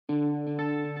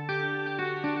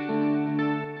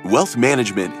Wealth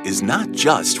management is not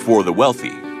just for the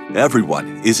wealthy.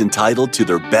 Everyone is entitled to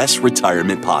their best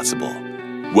retirement possible.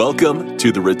 Welcome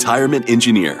to The Retirement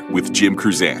Engineer with Jim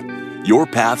Cruzan, your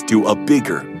path to a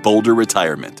bigger, bolder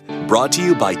retirement. Brought to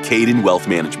you by Caden Wealth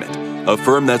Management, a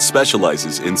firm that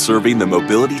specializes in serving the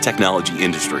mobility technology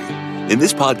industry. In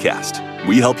this podcast,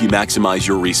 we help you maximize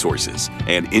your resources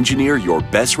and engineer your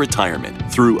best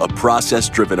retirement through a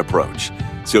process-driven approach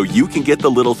so you can get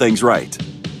the little things right.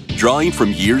 Drawing from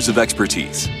years of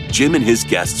expertise, Jim and his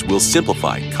guests will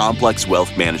simplify complex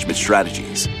wealth management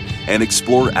strategies and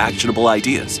explore actionable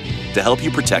ideas to help you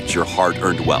protect your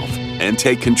hard-earned wealth and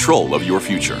take control of your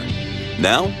future.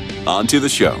 Now, on to the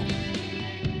show.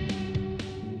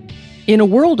 In a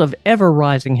world of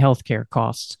ever-rising healthcare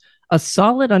costs, a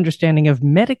solid understanding of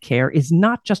Medicare is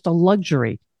not just a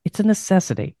luxury, it's a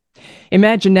necessity.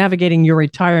 Imagine navigating your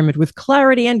retirement with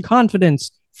clarity and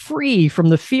confidence, free from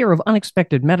the fear of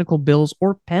unexpected medical bills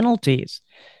or penalties.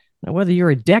 Now, whether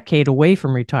you're a decade away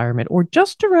from retirement or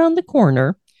just around the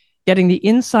corner, getting the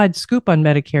inside scoop on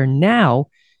Medicare now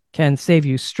can save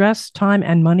you stress, time,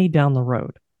 and money down the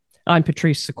road. I'm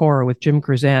Patrice Sikora with Jim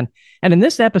Cruzan, and in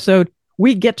this episode,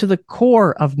 we get to the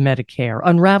core of Medicare,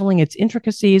 unraveling its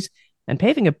intricacies and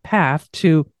paving a path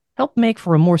to help make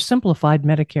for a more simplified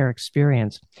Medicare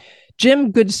experience.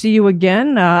 Jim, good to see you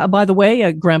again. By the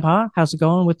way, Grandpa, how's it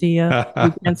going with the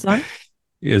grandson?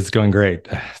 It's going great.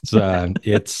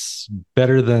 It's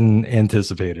better than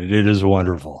anticipated. It is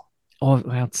wonderful. Oh,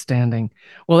 outstanding.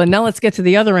 Well, and now let's get to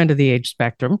the other end of the age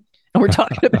spectrum, and we're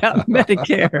talking about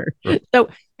Medicare. So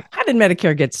how did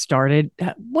Medicare get started?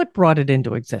 What brought it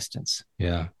into existence?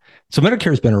 Yeah. So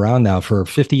Medicare has been around now for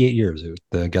 58 years.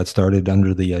 It got started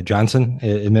under the Johnson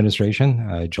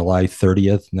administration, July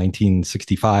 30th,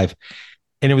 1965.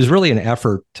 And it was really an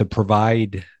effort to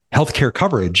provide healthcare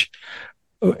coverage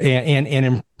and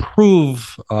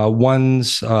improve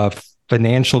one's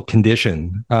financial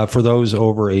condition for those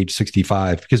over age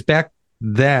 65. Because back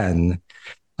then,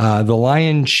 the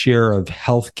lion's share of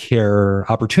healthcare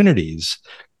opportunities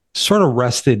sort of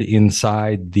rested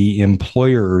inside the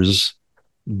employer's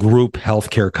group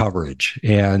healthcare coverage.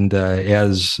 And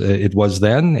as it was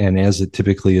then, and as it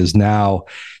typically is now,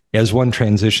 as one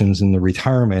transitions into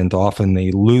retirement, often they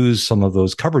lose some of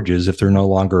those coverages if they're no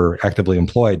longer actively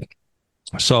employed.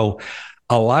 So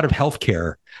a lot of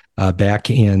healthcare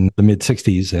back in the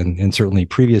mid-60s and certainly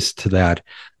previous to that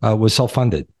was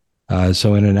self-funded.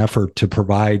 So in an effort to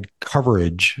provide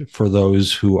coverage for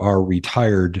those who are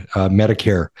retired,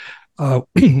 Medicare,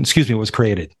 was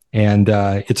created. And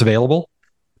it's available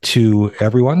to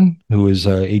everyone who is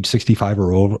age 65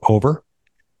 or over.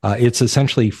 It's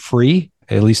essentially free,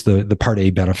 at least the Part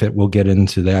A benefit. We'll get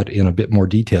into that in a bit more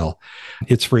detail.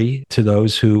 It's free to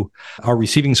those who are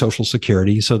receiving Social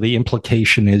Security. So the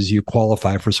implication is you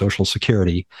qualify for Social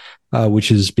Security,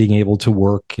 which is being able to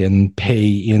work and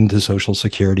pay into Social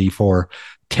Security for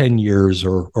 10 years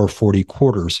or 40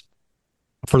 quarters.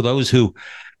 For those who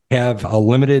have a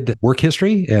limited work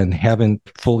history and haven't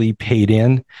fully paid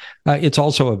in, it's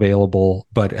also available,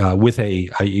 but with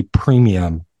a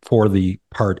premium for the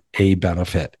Part A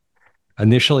benefit.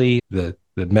 Initially, the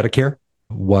Medicare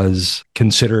was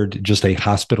considered just a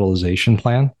hospitalization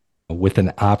plan with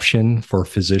an option for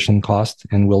physician costs,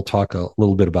 and we'll talk a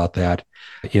little bit about that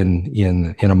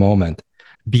in a moment.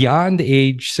 Beyond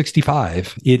age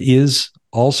 65, it is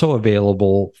also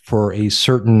available for a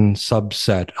certain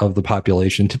subset of the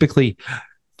population, typically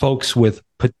folks with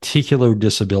particular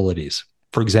disabilities.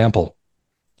 For example,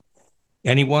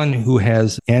 anyone who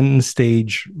has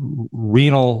end-stage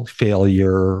renal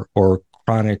failure or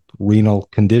chronic renal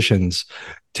conditions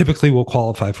typically will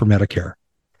qualify for Medicare,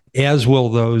 as will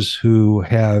those who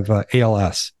have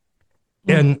ALS.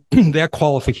 And that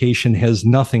qualification has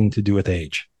nothing to do with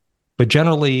age. But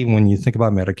generally, when you think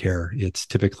about Medicare, it's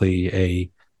typically a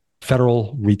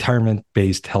federal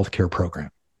retirement-based healthcare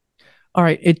program. All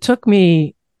right. It took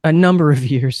me a number of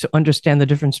years to understand the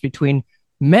difference between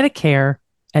Medicare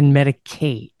and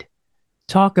Medicaid.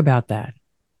 Talk about that.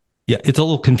 Yeah, it's a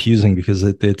little confusing because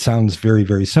it sounds very,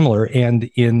 very similar. And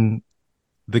in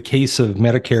the case of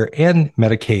Medicare and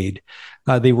Medicaid,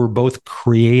 they were both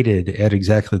created at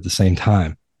exactly the same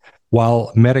time.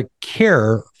 While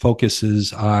Medicare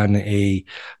focuses on a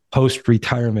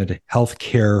post-retirement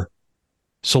healthcare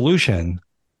solution,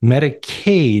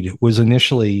 Medicaid was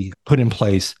initially put in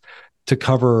place to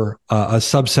cover a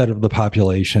subset of the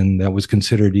population that was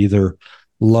considered either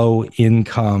low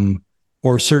income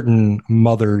or certain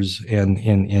mothers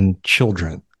and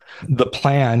children. The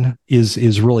plan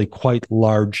is really quite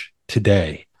large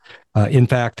today. In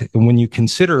fact, when you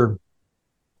consider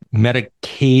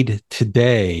Medicaid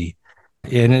today,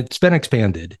 And it's been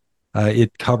expanded.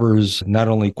 It covers not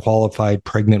only qualified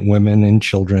pregnant women and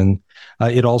children,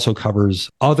 it also covers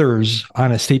others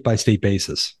on a state-by-state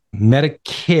basis.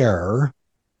 Medicare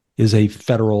is a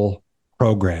federal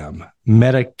program.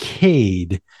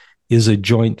 Medicaid is a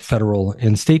joint federal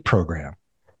and state program.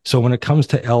 So when it comes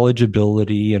to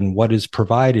eligibility and what is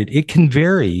provided, it can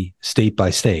vary state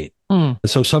by state.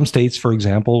 So some states, for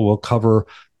example, will cover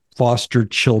foster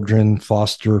children,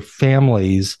 foster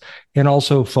families, and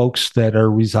also folks that are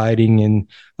residing in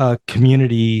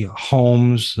community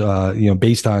homes,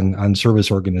 based on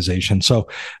service organizations. So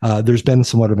there's been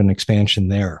somewhat of an expansion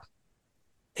there.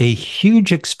 A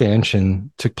huge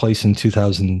expansion took place in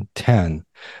 2010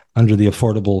 under the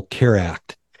Affordable Care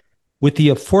Act. With the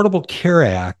Affordable Care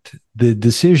Act, the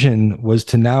decision was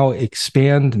to now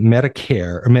expand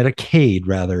Medicaid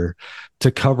rather, to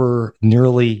cover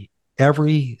nearly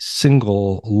every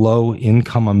single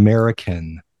low-income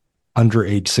American under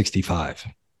age 65.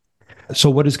 So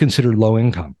what is considered low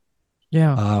income?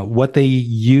 Yeah. What they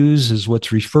use is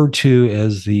what's referred to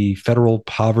as the federal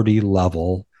poverty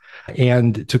level.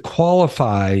 And to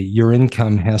qualify, your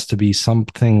income has to be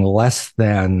something less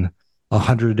than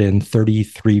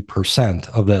 133%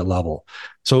 of that level.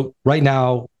 So right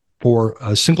now, for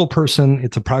a single person,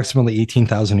 it's approximately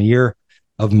 $18,000 a year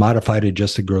of modified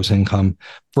adjusted gross income.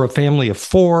 For a family of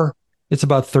four, it's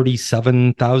about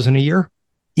 $37,000 a year.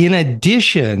 In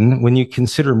addition, when you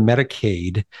consider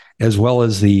Medicaid, as well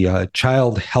as the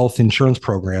Child Health Insurance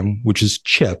Program, which is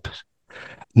CHIP,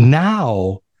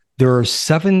 now there are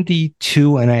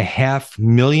 72.5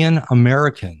 million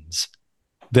Americans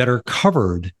that are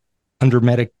covered under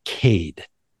Medicaid.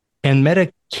 And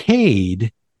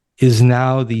Medicaid is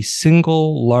now the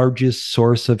single largest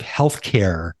source of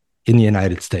healthcare in the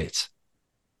United States.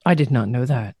 I did not know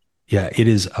that. Yeah, it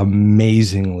is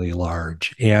amazingly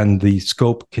large, and the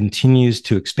scope continues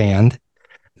to expand.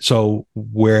 So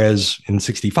whereas in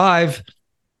 65,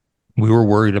 we were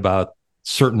worried about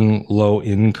certain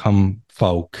low-income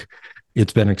folk,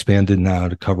 it's been expanded now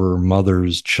to cover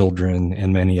mothers, children,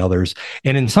 and many others.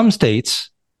 And in some states,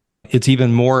 it's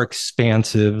even more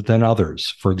expansive than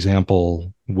others. For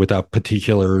example, without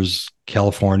particulars,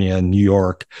 California and New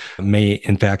York may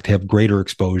in fact have greater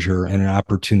exposure and an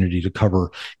opportunity to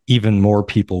cover even more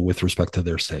people with respect to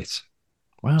their states.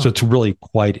 Wow. So it's really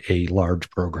quite a large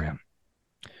program.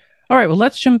 All right, well,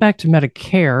 let's jump back to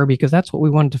Medicare because that's what we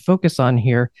wanted to focus on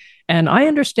here. And I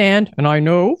understand, and I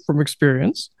know from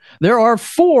experience, there are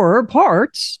 4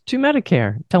 parts to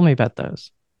Medicare. Tell me about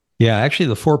those. Yeah, actually,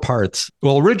 the 4 parts.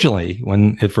 Well, originally,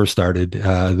 when it first started,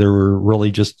 there were really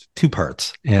just 2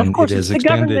 parts, and of course, it has it's the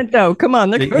government, though. Come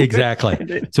on,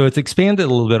 exactly. So it's expanded a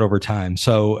little bit over time.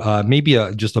 So maybe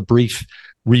just a brief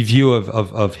review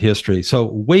of history. So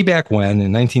way back when,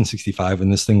 in 1965, when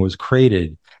this thing was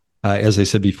created, as I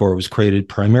said before, it was created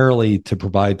primarily to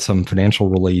provide some financial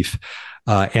relief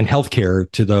and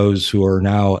healthcare to those who are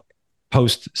now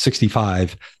post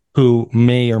 65. Who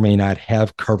may or may not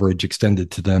have coverage extended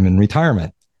to them in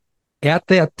retirement. At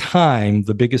that time,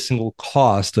 the biggest single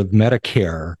cost of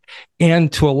Medicare, and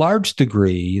to a large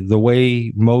degree, the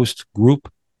way most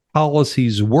group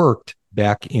policies worked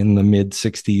back in the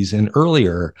mid-60s and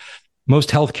earlier,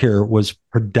 most healthcare was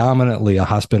predominantly a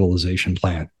hospitalization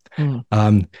plan.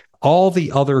 All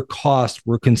the other costs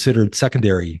were considered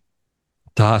secondary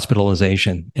to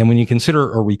hospitalization. And when you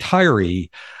consider a retiree,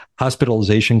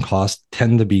 hospitalization costs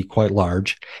tend to be quite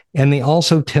large, and they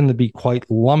also tend to be quite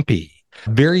lumpy,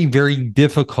 very, very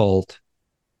difficult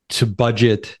to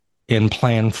budget and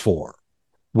plan for.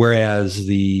 Whereas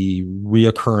the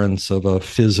reoccurrence of a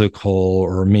physical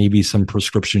or maybe some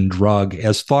prescription drug,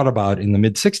 as thought about in the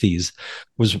mid-60s,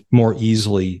 was more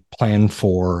easily planned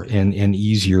for and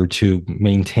easier to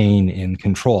maintain and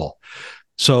control.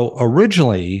 So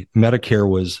originally, Medicare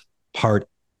was Part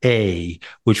A,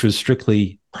 which was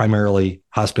primarily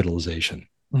hospitalization.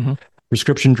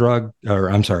 Prescription drug,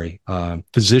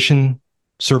 physician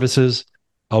services,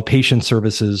 outpatient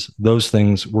services, those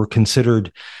things were considered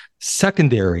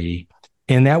secondary,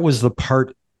 and that was the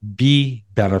Part B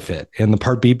benefit. And the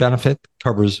Part B benefit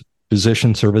covers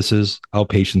physician services,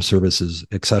 outpatient services,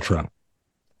 etc.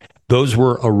 Those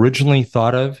were originally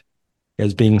thought of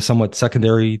as being somewhat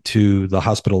secondary to the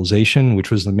hospitalization,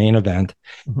 which was the main event.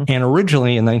 And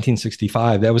originally in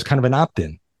 1965, that was kind of an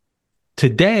opt-in.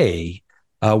 Today,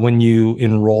 when you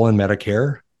enroll in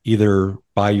Medicare, either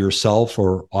by yourself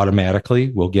or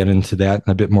automatically, we'll get into that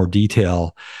in a bit more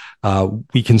detail,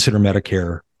 we consider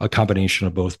Medicare a combination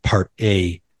of both Part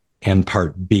A and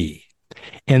Part B.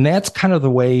 And that's kind of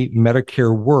the way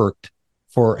Medicare worked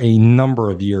for a number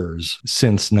of years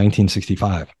since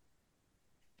 1965.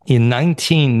 In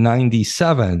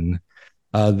 1997,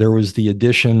 there was the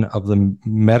addition of the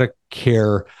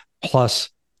Medicare Plus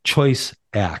Choice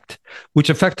Act, which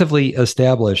effectively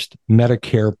established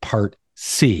Medicare Part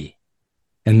C.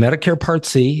 And Medicare Part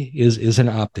C is an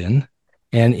opt-in,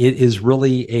 and it is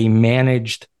really a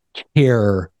managed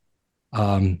care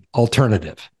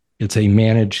alternative. It's a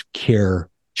managed care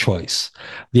choice.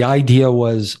 The idea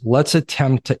was, let's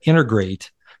attempt to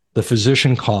integrate the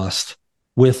physician cost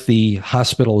with the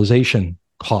hospitalization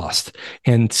cost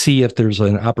and see if there's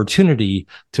an opportunity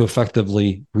to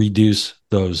effectively reduce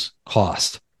those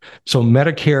costs. So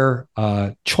Medicare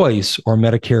Choice, or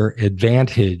Medicare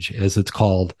Advantage, as it's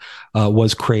called,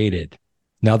 was created.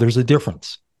 Now there's a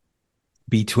difference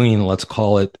between, let's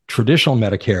call it, traditional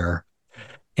Medicare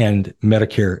and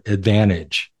Medicare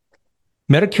Advantage.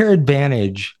 Medicare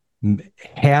Advantage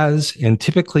has and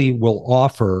typically will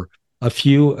offer a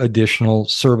few additional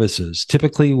services.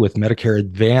 Typically with Medicare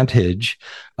Advantage,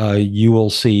 you will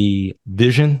see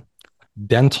vision,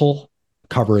 dental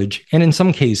coverage, and in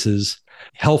some cases,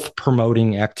 health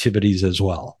promoting activities as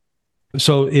well.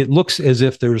 So it looks as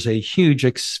if there's a huge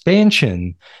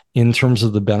expansion in terms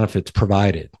of the benefits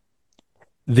provided.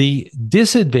 The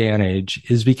disadvantage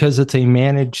is because it's a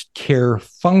managed care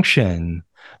function,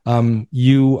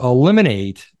 you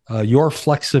eliminate your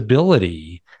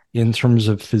flexibility in terms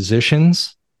of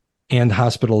physicians and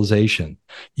hospitalization.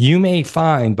 You may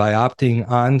find by opting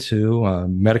onto a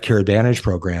Medicare Advantage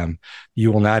program,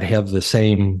 you will not have the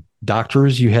same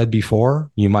doctors you had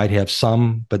before. You might have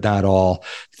some, but not all.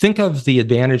 Think of the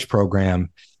Advantage program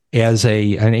as an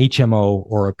HMO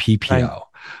or a PPO.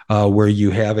 Right. Where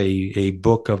you have a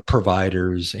book of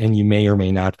providers and you may or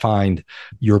may not find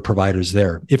your providers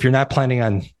there. If you're not planning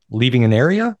on leaving an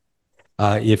area,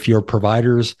 if your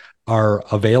providers are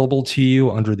available to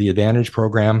you under the Advantage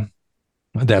program,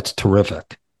 that's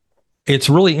terrific. It's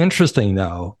really interesting,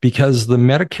 though, because the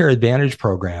Medicare Advantage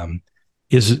program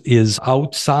is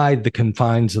outside the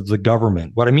confines of the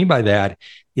government. What I mean by that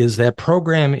is that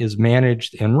program is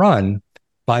managed and run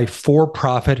by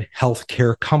for-profit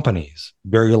healthcare companies,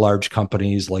 very large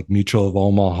companies like Mutual of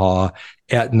Omaha,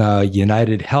 Aetna,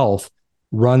 United Health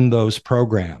run those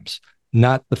programs,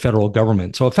 not the federal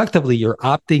government. So effectively, you're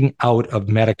opting out of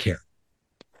Medicare.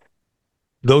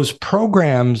 Those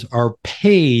programs are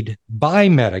paid by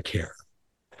Medicare.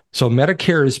 So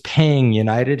Medicare is paying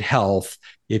United Health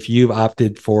if you've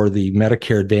opted for the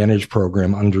Medicare Advantage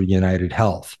program under United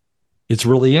Health. It's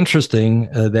really interesting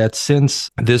that since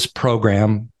this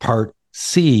program, Part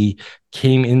C,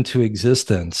 came into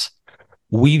existence,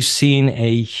 we've seen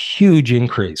a huge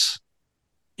increase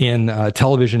in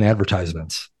television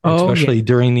advertisements, especially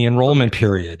during the enrollment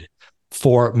period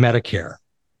for Medicare.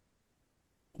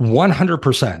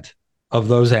 100% of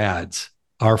those ads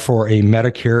are for a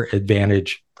Medicare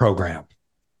Advantage program,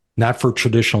 not for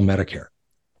traditional Medicare.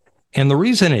 And the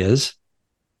reason is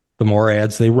the more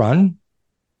ads they run,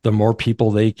 the more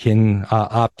people they can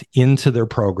opt into their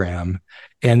program,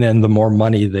 and then the more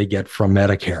money they get from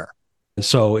Medicare.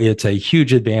 So it's a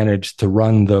huge advantage to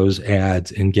run those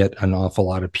ads and get an awful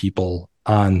lot of people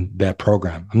on that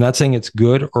program. I'm not saying it's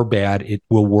good or bad. It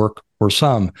will work for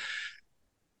some.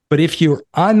 But if you're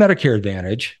on Medicare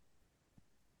Advantage,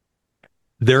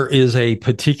 there is a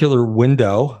particular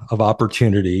window of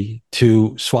opportunity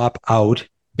to swap out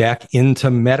back into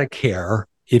Medicare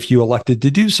if you elected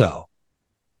to do so.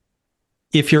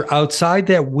 If you're outside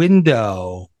that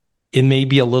window, it may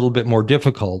be a little bit more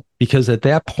difficult because at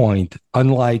that point,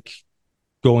 unlike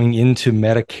going into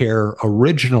Medicare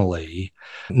originally,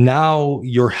 now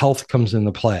your health comes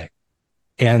into play.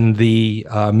 And the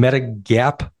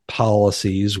Medigap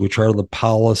policies, which are the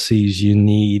policies you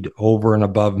need over and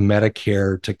above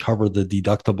Medicare to cover the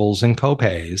deductibles and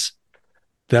copays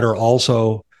that are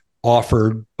also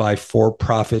offered by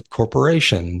for-profit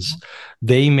corporations,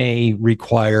 they may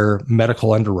require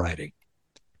medical underwriting.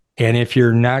 And if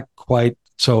you're not quite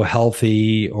so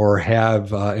healthy or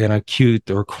have an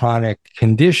acute or chronic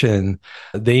condition,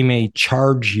 they may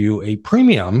charge you a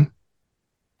premium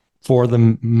for the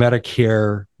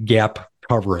Medicare gap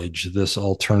coverage, this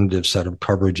alternative set of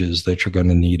coverages that you're going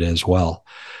to need as well,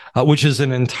 which is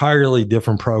an entirely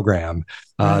different program.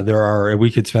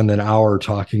 We could spend an hour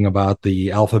talking about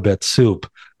the alphabet soup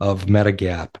of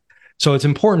Medigap. So it's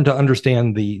important to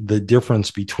understand the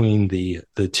difference between the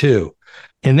two.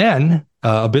 And then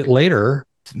a bit later,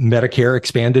 Medicare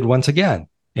expanded once again,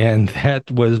 and that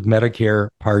was Medicare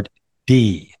Part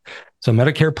D. So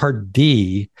Medicare Part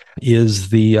D is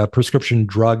the prescription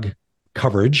drug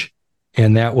coverage,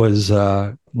 and that was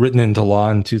written into law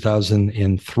in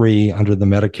 2003 under the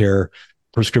Medicare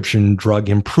Prescription Drug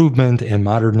Improvement and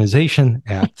Modernization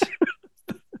Act.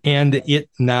 And it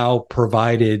now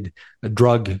provided a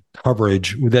drug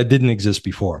coverage that didn't exist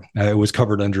before. It was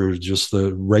covered under just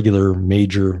the regular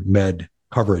major med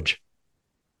coverage.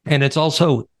 And it's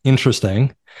also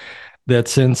interesting that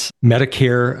since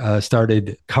Medicare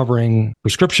started covering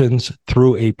prescriptions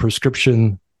through a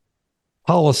prescription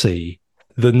policy,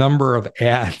 the number of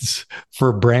ads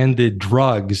for branded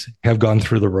drugs have gone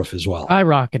through the roof as well. I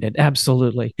rocketed.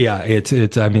 Absolutely. Yeah, it's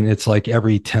like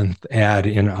every 10th ad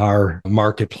in our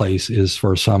marketplace is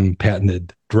for some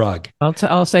patented drug.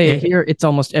 I'll say it here. It's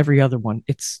almost every other one.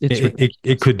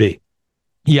 It could be.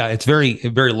 Yeah, it's very,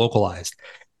 very localized.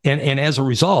 And as a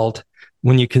result,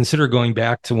 when you consider going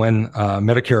back to when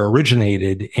Medicare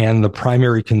originated and the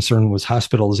primary concern was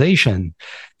hospitalization,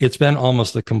 it's been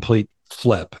almost a complete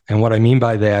flip. And what I mean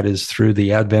by that is through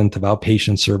the advent of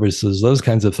outpatient services, those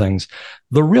kinds of things,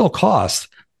 the real cost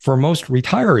for most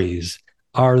retirees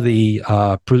are the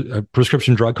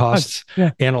prescription drug costs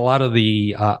and a lot of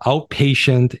the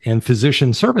outpatient and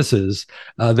physician services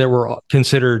that were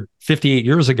considered 58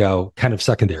 years ago kind of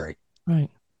secondary. Right.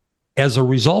 As a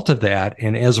result of that,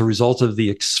 and as a result of the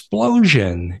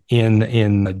explosion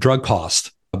in drug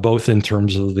cost, both in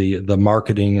terms of the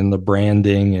marketing and the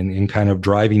branding and kind of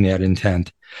driving that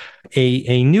intent,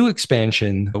 a new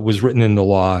expansion was written into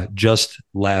law just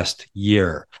last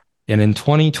year. And in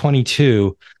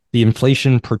 2022, the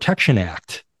Inflation Protection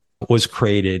Act was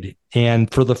created. And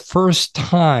for the first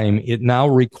time, it now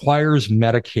requires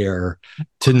Medicare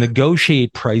to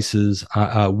negotiate prices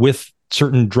with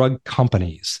certain drug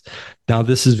companies. Now,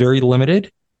 this is very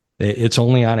limited. It's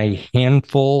only on a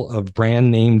handful of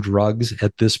brand name drugs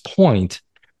at this point,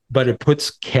 but it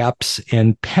puts caps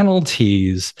and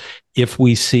penalties if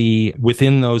we see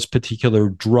within those particular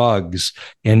drugs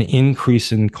an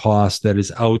increase in cost that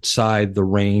is outside the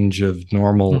range of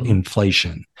normal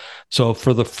inflation. So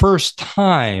for the first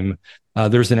time,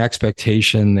 there's an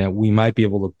expectation that we might be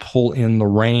able to pull in the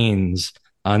reins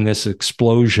on this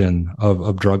explosion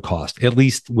of drug cost, at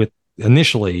least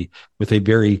initially with a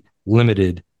very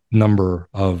limited number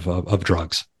of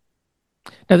drugs.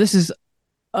 Now, this is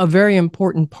a very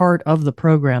important part of the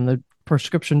program. The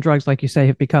prescription drugs, like you say,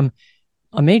 have become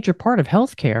a major part of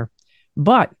healthcare,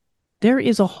 but there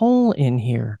is a hole in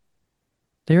here.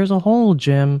 There's a hole,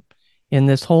 Jim, in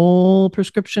this whole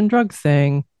prescription drug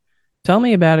thing. Tell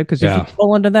me about it, because if you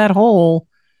fall into that hole,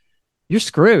 you're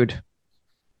screwed.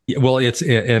 Well, it's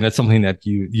something that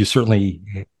you certainly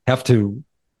have to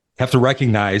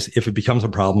recognize if it becomes a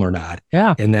problem or not.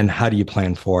 Yeah. And then how do you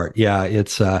plan for it? Yeah,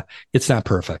 it's not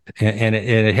perfect. And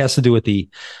it has to do with the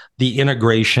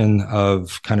integration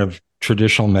of kind of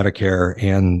traditional Medicare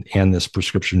and this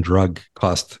prescription drug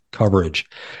cost coverage.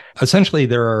 Essentially,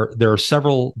 there are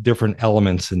several different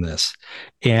elements in this,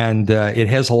 and it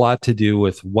has a lot to do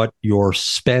with what your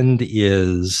spend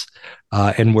is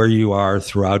and where you are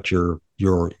throughout your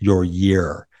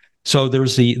year. So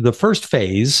there's the first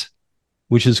phase,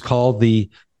 which is called the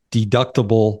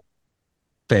deductible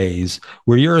phase,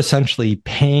 where you're essentially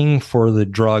paying for the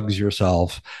drugs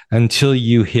yourself until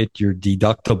you hit your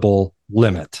deductible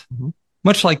limit,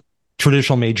 much like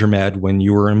traditional major med when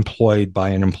you were employed by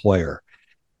an employer.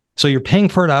 So you're paying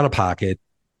for it out of pocket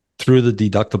through the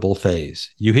deductible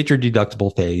phase. You hit your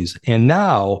deductible phase, and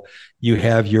now you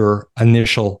have your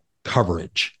initial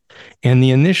coverage. And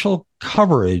the initial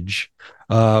coverage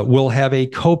will have a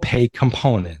copay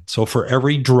component. So for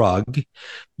every drug,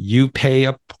 you pay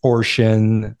a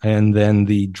portion, and then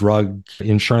the drug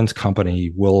insurance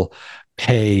company will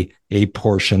pay a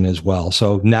portion as well.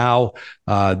 So now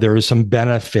there is some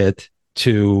benefit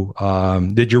to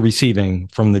that you're receiving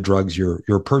from the drugs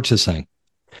you're purchasing.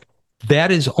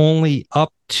 That is only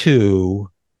up to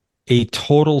a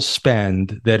total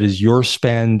spend that is your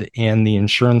spend and the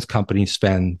insurance company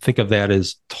spend. Think of that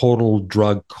as total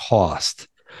drug cost.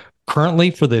 Currently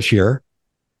for this year,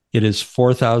 it is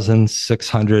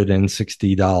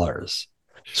 $4,660.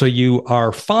 So you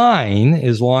are fine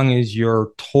as long as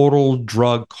your total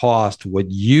drug cost, what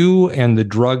you and the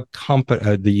drug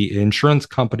company, the insurance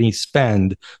company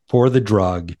spend for the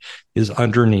drug, is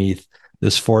underneath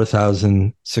this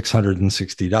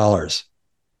 $4,660.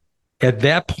 At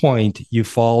that point, you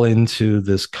fall into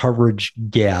this coverage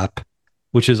gap,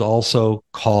 which is also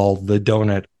called the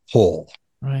donut hole.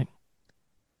 Right.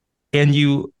 And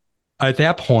you, at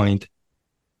that point,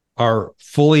 are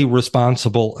fully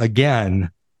responsible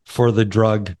again for the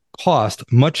drug cost,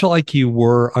 much like you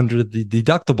were under the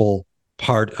deductible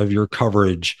part of your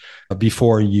coverage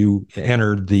before you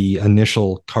entered the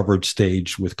initial coverage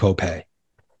stage with copay.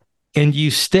 And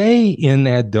you stay in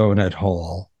that donut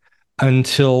hole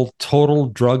until total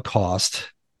drug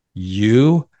cost,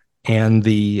 you and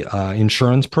the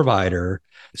insurance provider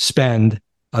spend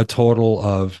a total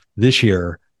of this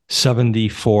year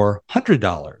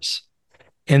 $7,400.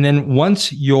 And then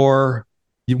once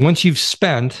you've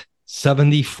spent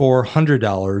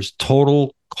 $7,400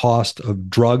 total cost of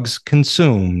drugs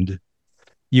consumed,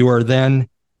 you are then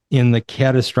in the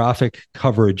catastrophic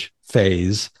coverage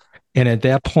phase. And at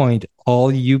that point, all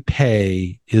you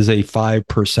pay is a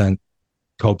 5%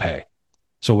 copay.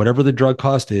 So whatever the drug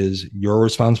cost is, you're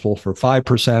responsible for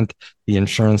 5%. The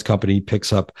insurance company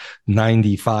picks up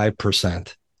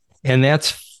 95%. And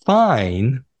that's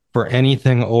fine for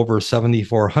anything over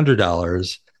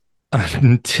 $7,400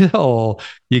 until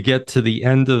you get to the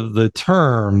end of the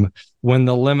term, when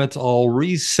the limits all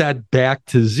reset back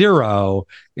to zero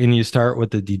and you start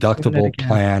with the deductible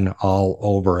plan all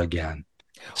over again.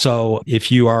 So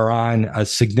if you are on a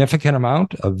significant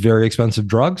amount of very expensive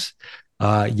drugs,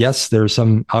 yes, there's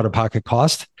some out-of-pocket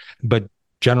cost, but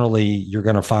generally you're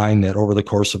going to find that over the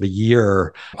course of a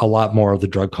year, a lot more of the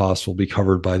drug costs will be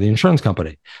covered by the insurance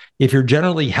company. If you're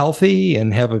generally healthy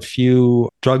and have a few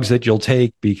drugs that you'll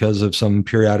take because of some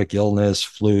periodic illness,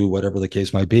 flu, whatever the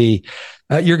case might be,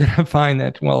 you're going to find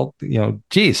that, well,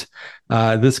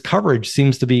 this coverage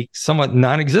seems to be somewhat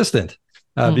non-existent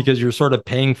because you're sort of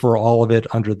paying for all of it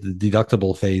under the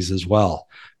deductible phase as well.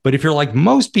 But if you're like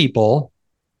most people,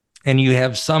 and you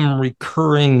have some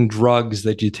recurring drugs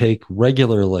that you take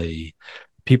regularly,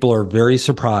 people are very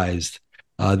surprised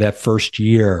that first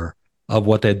year of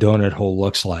what that donut hole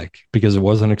looks like, because it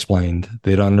wasn't explained.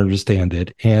 They don't understand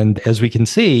it. And as we can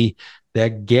see,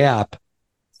 that gap,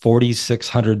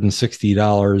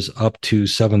 $4,660 up to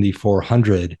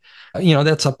 $7,400,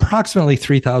 that's approximately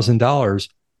 $3,000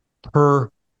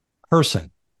 per person.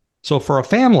 So for a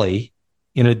family,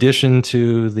 in addition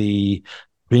to the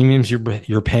premiums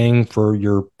you're paying for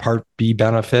your Part B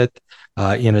benefit,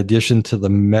 in addition to the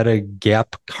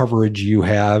Medigap coverage you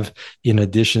have, in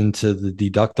addition to the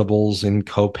deductibles and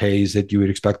copays that you would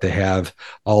expect to have,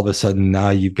 all of a sudden now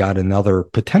you've got another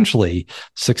potentially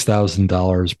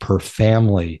 $6,000 per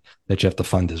family that you have to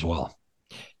fund as well.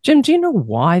 Jim, do you know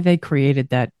why they created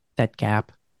that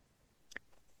gap?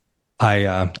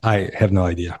 I have no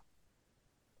idea.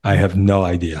 I have no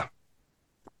idea.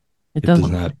 It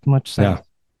doesn't make much sense. Yeah.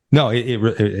 No,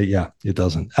 it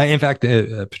doesn't. In fact,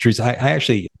 Patrice, I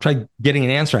actually tried getting an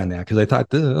answer on that because I thought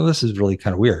this is really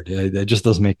kind of weird. It just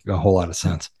doesn't make a whole lot of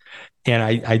sense. And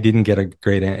I didn't get a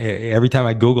great answer. Every time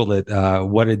I Googled it,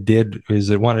 what it did is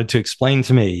it wanted to explain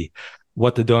to me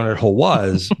what the donut hole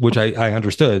was, which I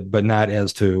understood, but not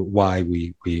as to why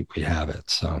we have it.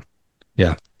 So,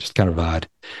 yeah, just kind of odd.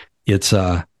 It's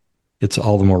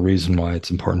all the more reason why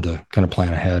it's important to kind of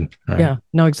plan ahead. Right? Yeah,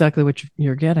 know exactly what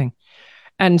you're getting.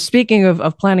 And speaking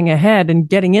of planning ahead and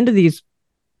getting into these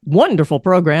wonderful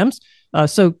programs,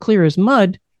 so clear as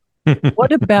mud,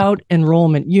 what about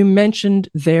enrollment? You mentioned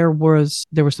there were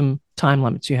some time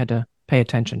limits you had to pay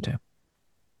attention to.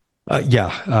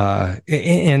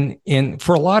 And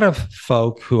for a lot of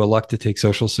folk who elect to take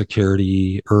Social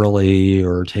Security early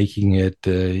or taking it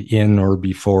in or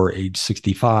before age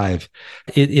 65,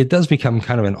 it does become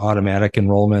kind of an automatic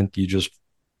enrollment. You just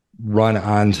run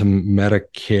on to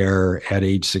Medicare at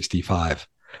age 65.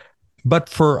 But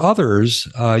for others,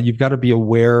 you've got to be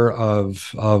aware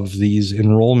of these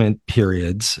enrollment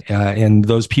periods. And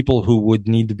those people who would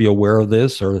need to be aware of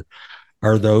this are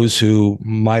those who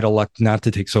might elect not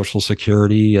to take Social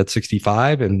Security at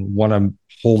 65 and want to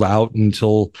hold out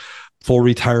until full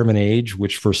retirement age,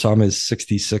 which for some is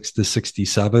 66 to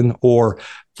 67, or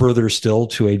further still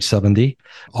to age 70.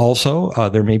 Also,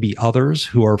 there may be others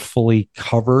who are fully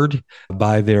covered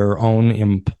by their own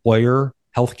employer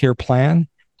healthcare plan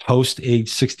post age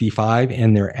 65,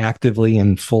 and they're actively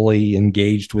and fully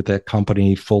engaged with that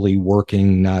company, fully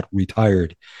working, not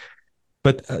retired.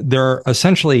 But there are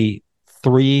essentially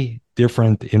three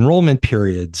different enrollment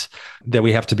periods that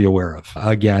we have to be aware of.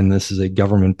 Again, this is a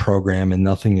government program and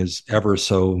nothing is ever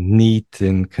so neat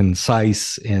and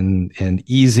concise and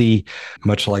easy.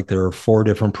 Much like there are 4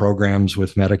 different programs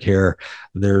with Medicare,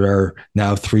 there are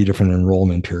now 3 different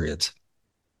enrollment periods.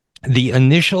 The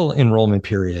initial enrollment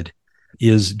period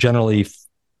is generally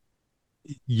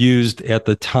used at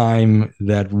the time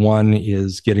that one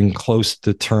is getting close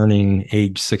to turning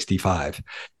age 65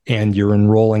 and you're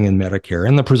enrolling in Medicare.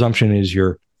 And the presumption is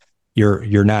you're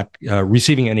not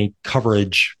receiving any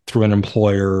coverage through an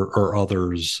employer or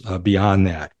others beyond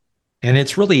that. And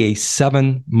it's really a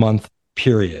 7-month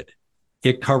period.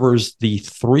 It covers the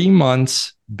 3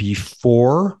 months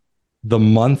before the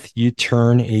month you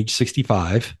turn age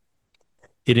 65.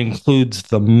 It includes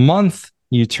the month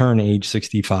you turn age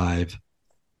 65,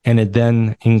 and it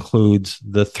then includes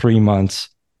the 3 months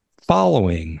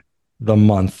following the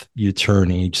month you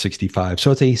turn age 65.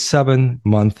 So it's a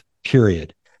 7-month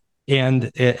period.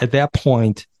 And at that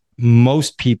point,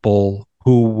 most people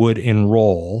who would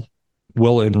enroll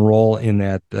will enroll in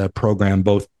that program,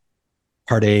 both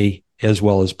Part A as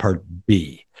well as Part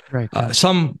B. Right.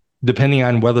 Some, depending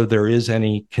on whether there is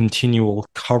any continual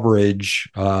coverage,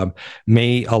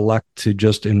 may elect to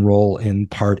just enroll in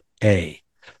Part A.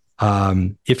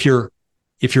 If you're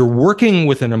working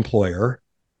with an employer,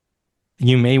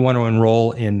 you may want to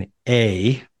enroll in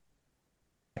A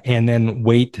and then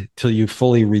wait till you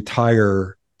fully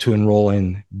retire to enroll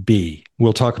in B.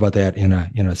 We'll talk about that in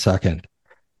a second.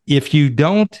 If you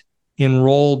don't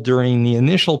enroll during the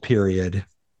initial period,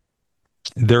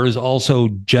 there is also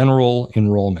general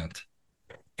enrollment.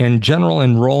 And general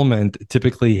enrollment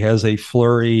typically has a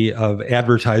flurry of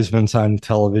advertisements on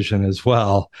television as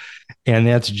well. And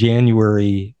that's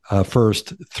January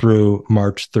 1st through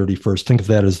March 31st. Think of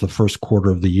that as the first quarter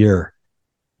of the year.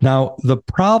 Now, the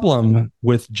problem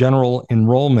with general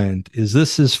enrollment is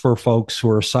this is for folks who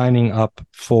are signing up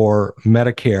for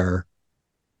Medicare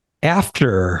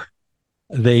after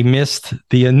they missed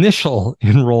the initial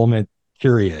enrollment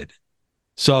period.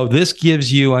 So this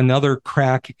gives you another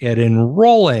crack at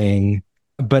enrolling,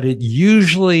 but it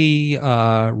usually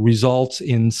results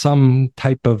in some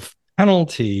type of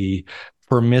penalty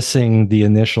for missing the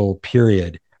initial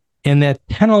period. And that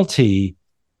penalty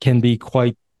can be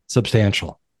quite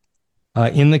substantial.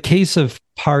 In the case of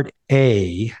Part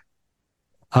A,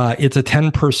 it's a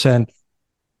 10%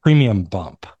 premium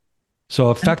bump.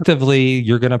 So effectively,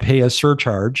 you're going to pay a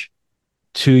surcharge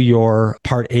to your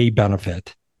Part A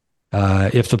benefit.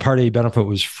 If the Part A benefit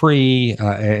was free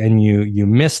and you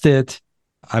missed it,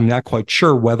 I'm not quite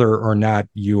sure whether or not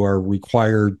you are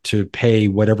required to pay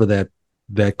whatever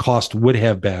that cost would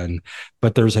have been,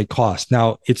 but there's a cost.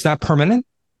 Now, it's not permanent,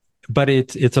 but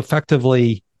it's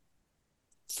effectively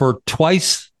for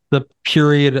twice the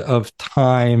period of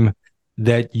time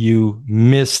that you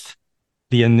missed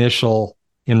the initial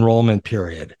enrollment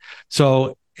period.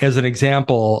 So as an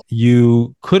example,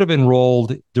 you could have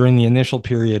enrolled during the initial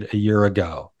period a year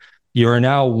ago. You are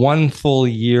now 1 full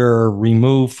year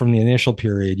removed from the initial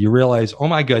period. You realize, oh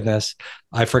my goodness,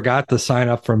 I forgot to sign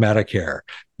up for Medicare.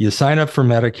 You sign up for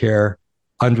Medicare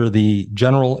under the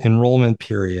general enrollment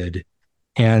period,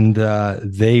 and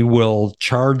they will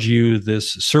charge you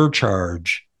this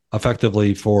surcharge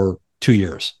effectively for 2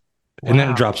 years. Wow. And then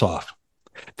it drops off.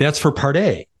 That's for Part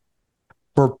A.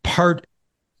 For Part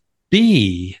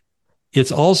B,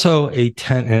 it's also a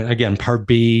 10, and again, Part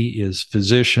B is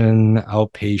physician,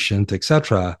 outpatient,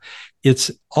 etc. It's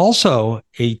also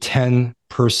a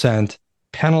 10%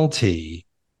 penalty,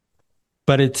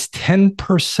 but it's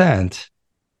 10%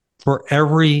 for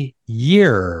every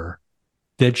year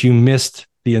that you missed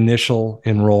the initial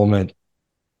enrollment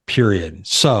period.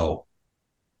 So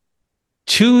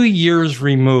 2 years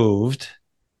removed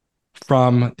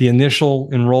from the initial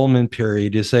enrollment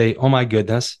period, you say, oh my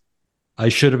goodness, I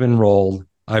should have enrolled.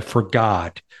 I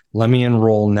forgot. Let me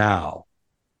enroll now.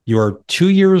 You are 2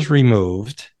 years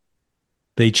removed.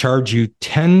 They charge you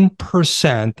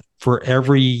 10% for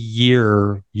every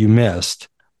year you missed.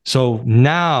 So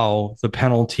now the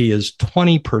penalty is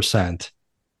 20%,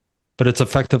 but it's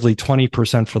effectively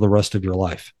 20% for the rest of your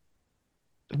life.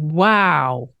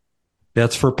 Wow.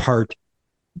 That's for Part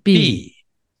B.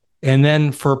 And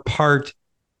then for Part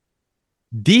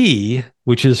D,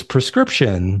 which is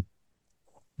prescription,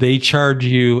 they charge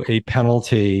you a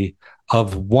penalty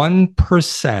of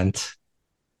 1%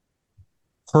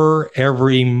 per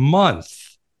every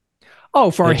month.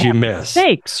 Oh, for that you miss.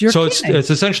 Sakes, you're so kidding. it's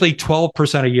essentially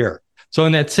 12% a year. So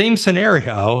in that same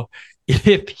scenario,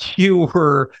 if you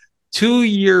were 2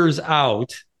 years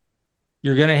out,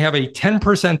 you're going to have a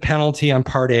 10% penalty on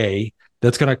Part A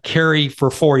that's going to carry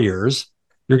for 4 years.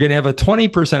 You're going to have a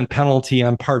 20% penalty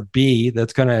on Part B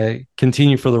that's going to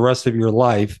continue for the rest of your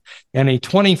life, and a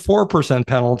 24%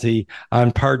 penalty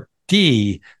on Part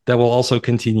D that will also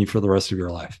continue for the rest of your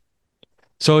life.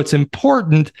 So it's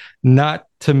important not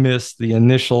to miss the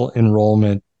initial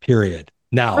enrollment period.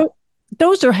 Now,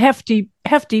 those are hefty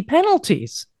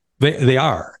penalties. They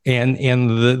are. And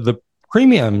the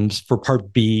premiums for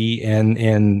Part B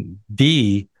and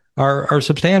D are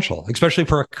substantial, especially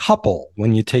for a couple.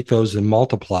 When you take those and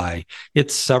multiply,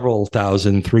 it's several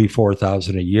thousand, $3,000,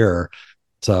 $4,000 a year.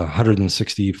 It's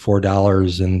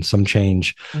 $164 and some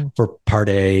change for Part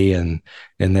A, and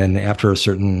then after a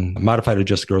certain modified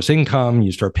adjusted gross income,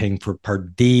 you start paying for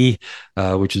Part D,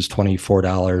 which is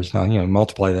 $24. Now,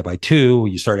 multiply that by 2,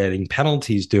 you start adding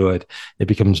penalties to it. It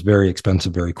becomes very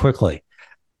expensive very quickly.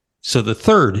 So the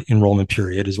third enrollment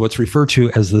period is what's referred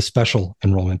to as the special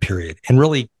enrollment period, and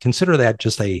really consider that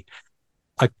just a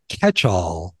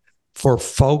catch-all for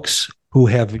folks who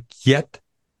have yet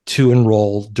to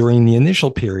enroll during the initial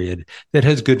period that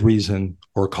has good reason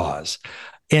or cause.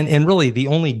 And really the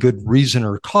only good reason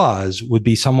or cause would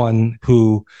be someone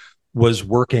who was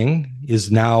working,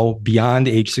 is now beyond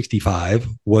age 65,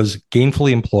 was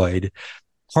gainfully employed,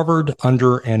 covered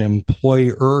under an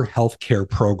employer healthcare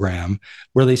program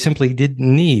where they simply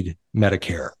didn't need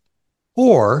Medicare.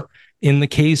 Or in the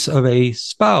case of a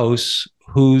spouse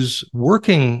whose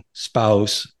working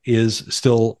spouse is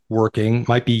still working,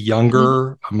 might be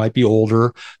younger, might be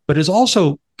older, but is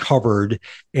also covered,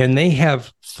 and they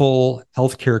have full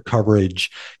healthcare coverage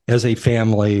as a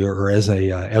family or as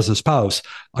a spouse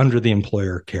under the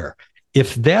employer care.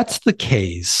 If that's the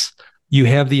case, you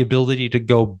have the ability to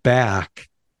go back,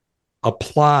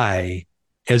 apply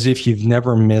as if you've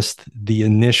never missed the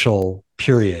initial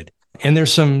period. And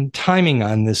there's some timing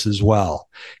on this as well.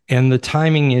 And the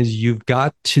timing is you've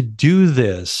got to do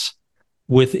this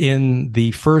within the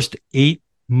first 8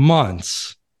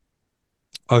 months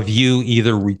of you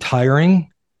either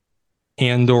retiring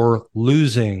and or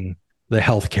losing the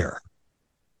health care.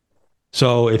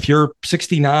 So if you're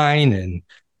 69 and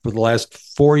for the last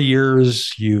 4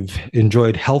 years you've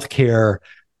enjoyed health care,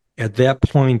 at that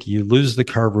point you lose the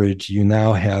coverage. You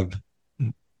now have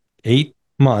 8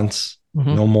 months,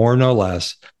 no more, no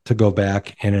less, to go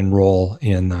back and enroll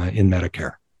in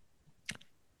Medicare.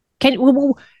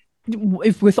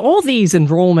 If with all these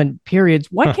enrollment periods,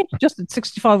 why can't you just at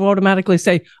 65 automatically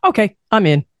say, okay, I'm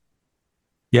in?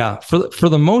 Yeah, for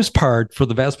the most part, for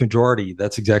the vast majority,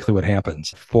 that's exactly what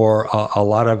happens. For a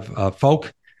lot of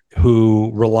folk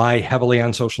who rely heavily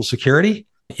on Social Security,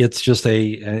 it's just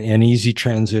an easy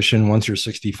transition. Once you're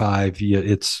 65,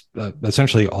 it's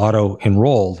essentially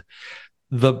auto-enrolled.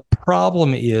 The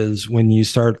problem is when you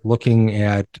start looking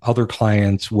at other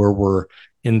clients where we're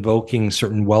invoking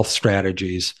certain wealth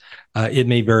strategies, it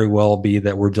may very well be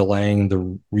that we're delaying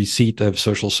the receipt of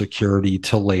Social Security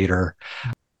till later.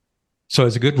 So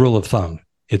as a good rule of thumb,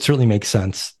 it certainly makes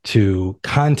sense to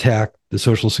contact the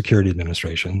Social Security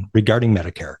Administration regarding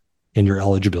Medicare and your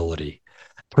eligibility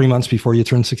 3 months before you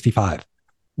turn 65.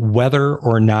 Whether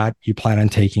or not you plan on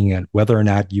taking it, whether or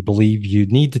not you believe you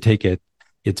need to take it,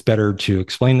 it's better to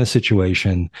explain the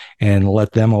situation and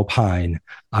let them opine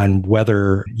on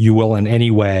whether you will in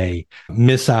any way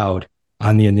miss out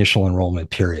on the initial enrollment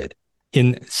period.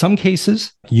 In some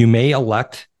cases, you may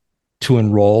elect to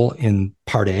enroll in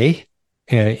Part A,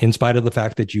 in spite of the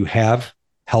fact that you have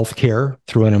health care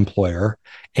through an employer,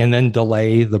 and then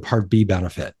delay the Part B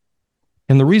benefit.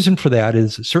 And the reason for that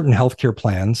is certain healthcare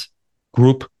plans,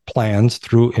 group plans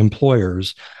through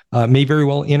employers, may very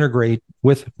well integrate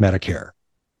with Medicare,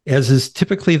 as is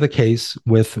typically the case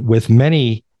with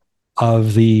many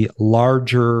of the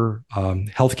larger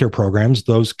healthcare programs,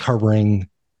 those covering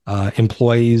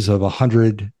employees of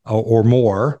 100 or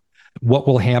more. What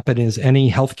will happen is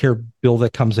any healthcare bill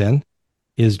that comes in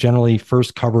is generally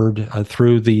first covered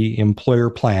through the employer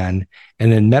plan,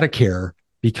 and then Medicare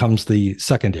becomes the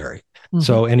secondary.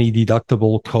 So any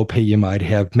deductible copay you might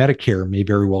have, Medicare may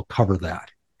very well cover that.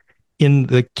 In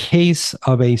the case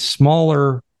of a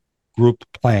smaller group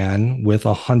plan with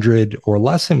 100 or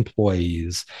less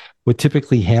employees, what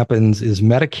typically happens is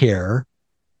Medicare,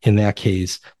 in that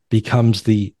case, becomes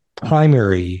the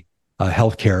primary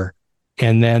healthcare,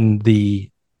 and then the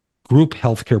group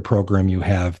healthcare program you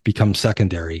have becomes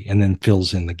secondary and then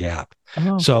fills in the gap.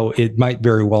 So it might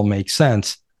very well make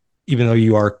sense, even though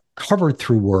you are covered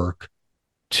through work,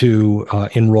 to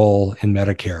enroll in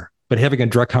Medicare. But having a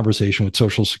direct conversation with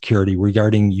Social Security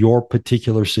regarding your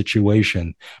particular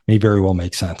situation may very well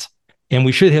make sense. And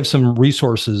we should have some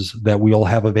resources that we'll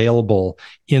have available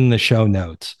in the show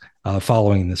notes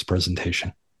following this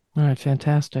presentation. All right,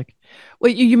 fantastic.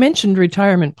 Well, you mentioned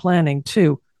retirement planning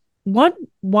too. Why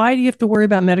do you have to worry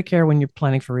about Medicare when you're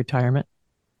planning for retirement?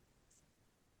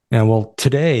 And well,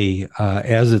 today,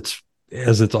 as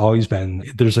it's always been,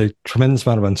 there's a tremendous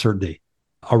amount of uncertainty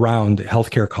around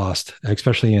healthcare costs,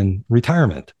 especially in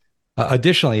retirement.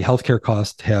 Additionally, healthcare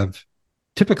costs have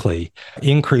typically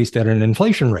increased at an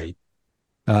inflation rate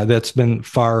that's been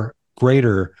far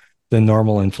greater than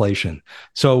normal inflation.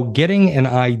 So getting an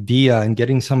idea and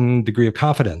getting some degree of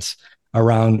confidence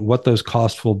around what those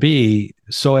costs will be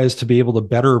so as to be able to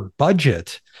better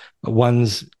budget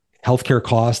one's healthcare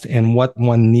cost and what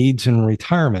one needs in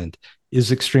retirement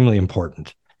is extremely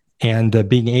important. And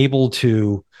being able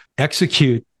to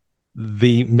execute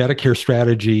the Medicare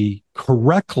strategy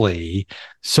correctly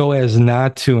so as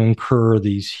not to incur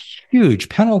these huge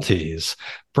penalties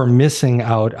for missing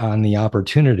out on the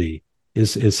opportunity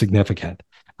is significant.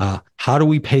 How do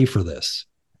we pay for this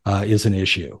is an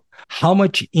issue. How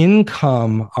much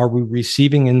income are we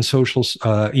receiving in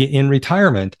in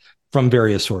retirement from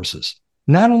various sources?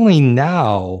 Not only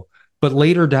now, but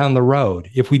later down the road.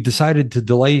 If we decided to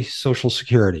delay Social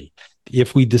Security,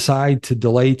 if we decide to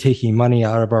delay taking money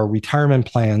out of our retirement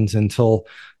plans until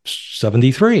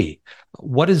 73,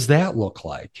 what does that look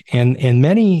like? And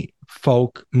many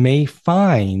folk may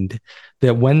find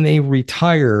that when they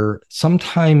retire,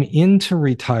 sometime into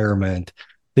retirement,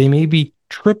 they may be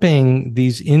tripping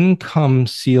these income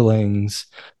ceilings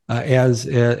as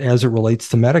it relates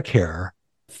to Medicare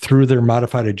through their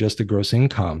modified adjusted gross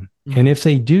income. Mm-hmm. And if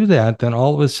they do that, then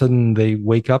all of a sudden they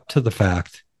wake up to the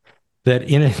fact that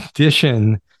in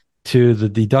addition to the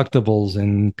deductibles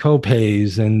and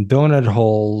copays and donut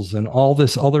holes and all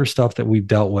this other stuff that we've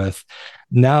dealt with,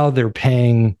 now they're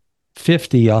paying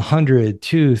 $50, $100,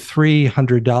 $200,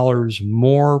 $300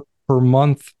 more per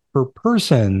month per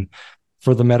person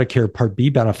for the Medicare Part B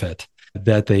benefit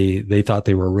that they thought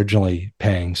they were originally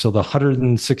paying. So the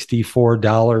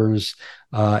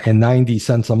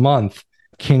 $164.90 a month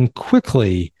can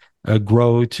quickly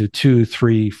grow to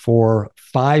 $200, $300, $400,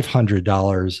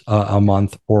 $500 a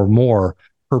month or more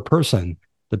per person,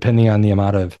 depending on the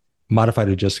amount of modified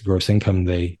adjusted gross income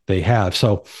they have.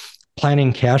 So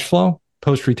planning cash flow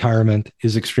post-retirement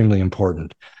is extremely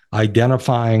important.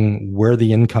 Identifying where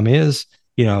the income is,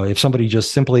 if somebody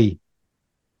just simply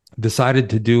decided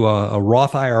to do a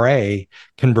Roth IRA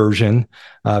conversion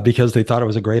because they thought it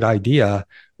was a great idea,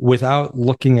 without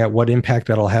looking at what impact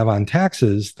that'll have on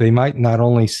taxes, they might not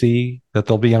only see that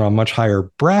they'll be in a much higher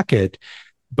bracket,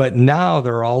 but now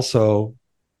they're also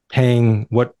paying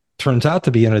what turns out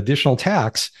to be an additional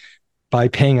tax by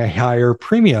paying a higher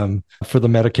premium for the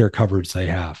Medicare coverage they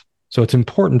have. So it's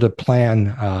important to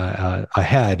plan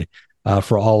ahead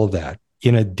for all of that.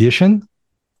 In addition,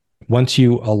 once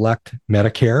you elect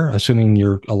Medicare, assuming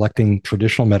you're electing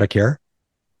traditional Medicare,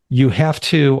 you have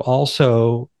to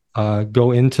also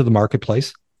go into the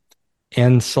marketplace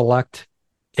and select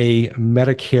a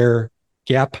Medicare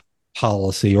gap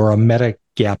policy or a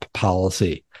Medigap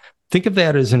policy. Think of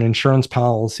that as an insurance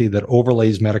policy that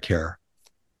overlays Medicare,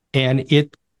 and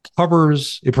it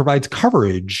provides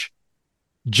coverage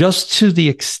just to the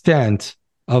extent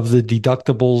of the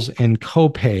deductibles and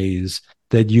copays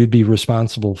that you'd be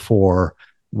responsible for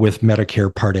with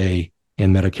Medicare Part A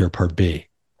and Medicare Part B.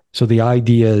 So the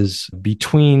idea is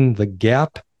between the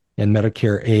gap and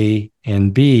Medicare A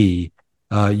and B,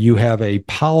 you have a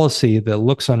policy that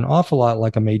looks an awful lot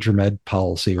like a major med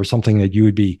policy or something that you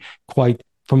would be quite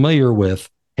familiar with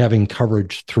having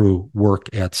coverage through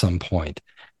work at some point.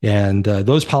 And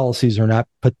those policies are not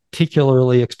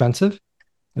particularly expensive.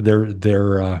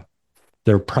 They're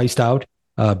priced out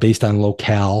based on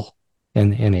locale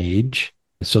and age.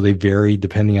 So they vary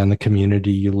depending on the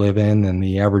community you live in and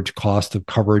the average cost of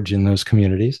coverage in those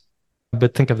communities.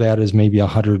 But think of that as maybe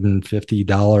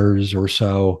 $150 or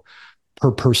so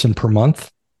per person per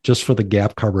month, just for the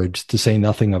gap coverage, to say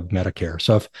nothing of Medicare.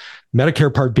 So if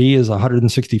Medicare Part B is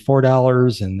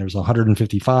 $164 and there's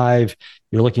 $155,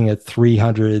 you're looking at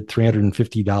 $300,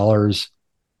 $350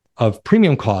 of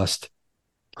premium cost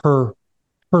per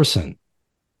person.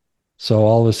 So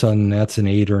all of a sudden, that's an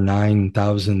 $8,000 or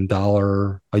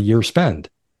 $9,000 a year spend.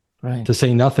 Right. To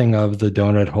say nothing of the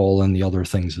donut hole and the other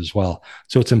things as well.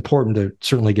 So it's important to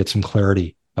certainly get some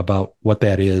clarity about what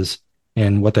that is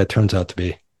and what that turns out to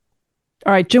be.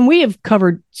 All right, Jim, we have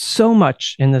covered so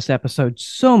much in this episode,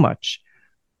 so much.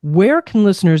 Where can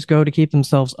listeners go to keep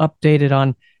themselves updated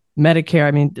on Medicare?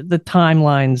 I mean, the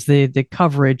timelines, the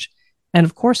coverage, and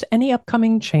of course, any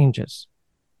upcoming changes.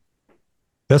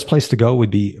 Best place to go would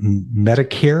be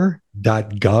Medicare.gov.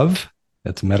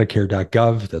 That's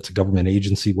Medicare.gov. That's a government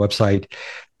agency website.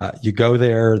 You go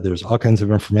there, there's all kinds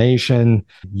of information.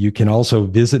 You can also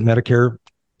visit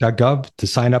Medicare.gov to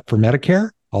sign up for Medicare,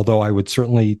 although I would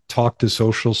certainly talk to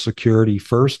Social Security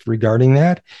first regarding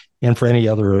that and for any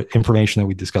other information that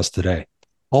we discussed today.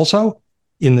 Also,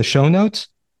 in the show notes,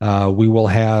 we will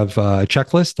have a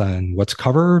checklist on what's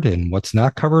covered and what's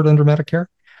not covered under Medicare.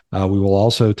 We will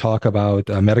also talk about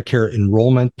Medicare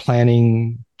enrollment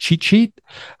planning cheat sheet,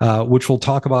 which will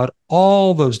talk about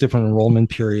all those different enrollment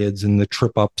periods and the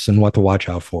trip ups and what to watch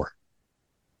out for.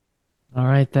 All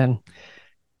right, then.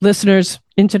 Listeners,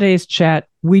 in today's chat,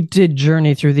 we did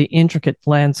journey through the intricate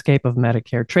landscape of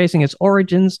Medicare, tracing its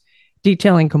origins,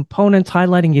 detailing components,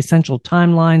 highlighting essential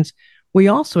timelines. We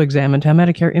also examined how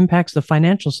Medicare impacts the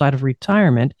financial side of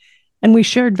retirement, and we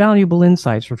shared valuable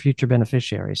insights for future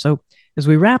beneficiaries. So, as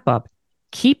we wrap up,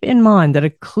 keep in mind that a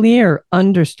clear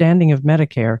understanding of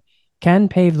Medicare can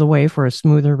pave the way for a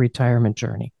smoother retirement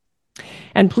journey.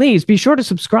 And please be sure to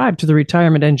subscribe to the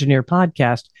Retirement Engineer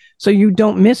podcast so you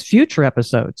don't miss future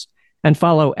episodes, and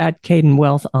follow @Caden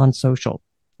Wealth on social.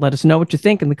 Let us know what you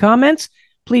think in the comments.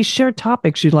 Please share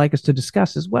topics you'd like us to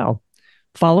discuss as well.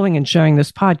 Following and sharing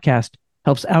this podcast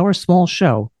helps our small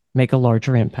show make a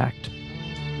larger impact.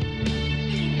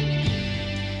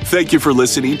 Thank you for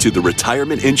listening to The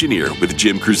Retirement Engineer with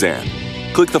Jim Cruzan.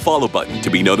 Click the follow button to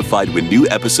be notified when new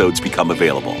episodes become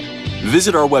available.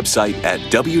 Visit our website at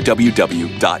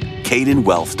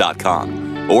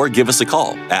www.cadenwealth.com or give us a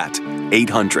call at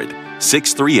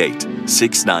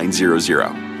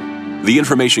 800-638-6900. The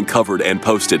information covered and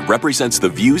posted represents the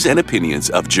views and opinions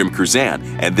of Jim Cruzan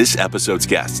and this episode's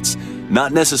guests,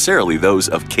 not necessarily those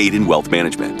of Caden Wealth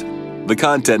Management. The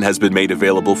content has been made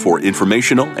available for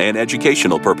informational and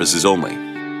educational purposes only.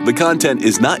 The content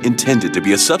is not intended to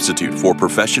be a substitute for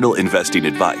professional investing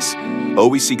advice.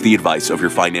 Always seek the advice of your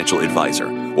financial advisor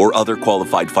or other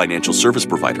qualified financial service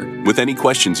provider with any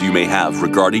questions you may have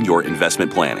regarding your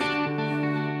investment planning.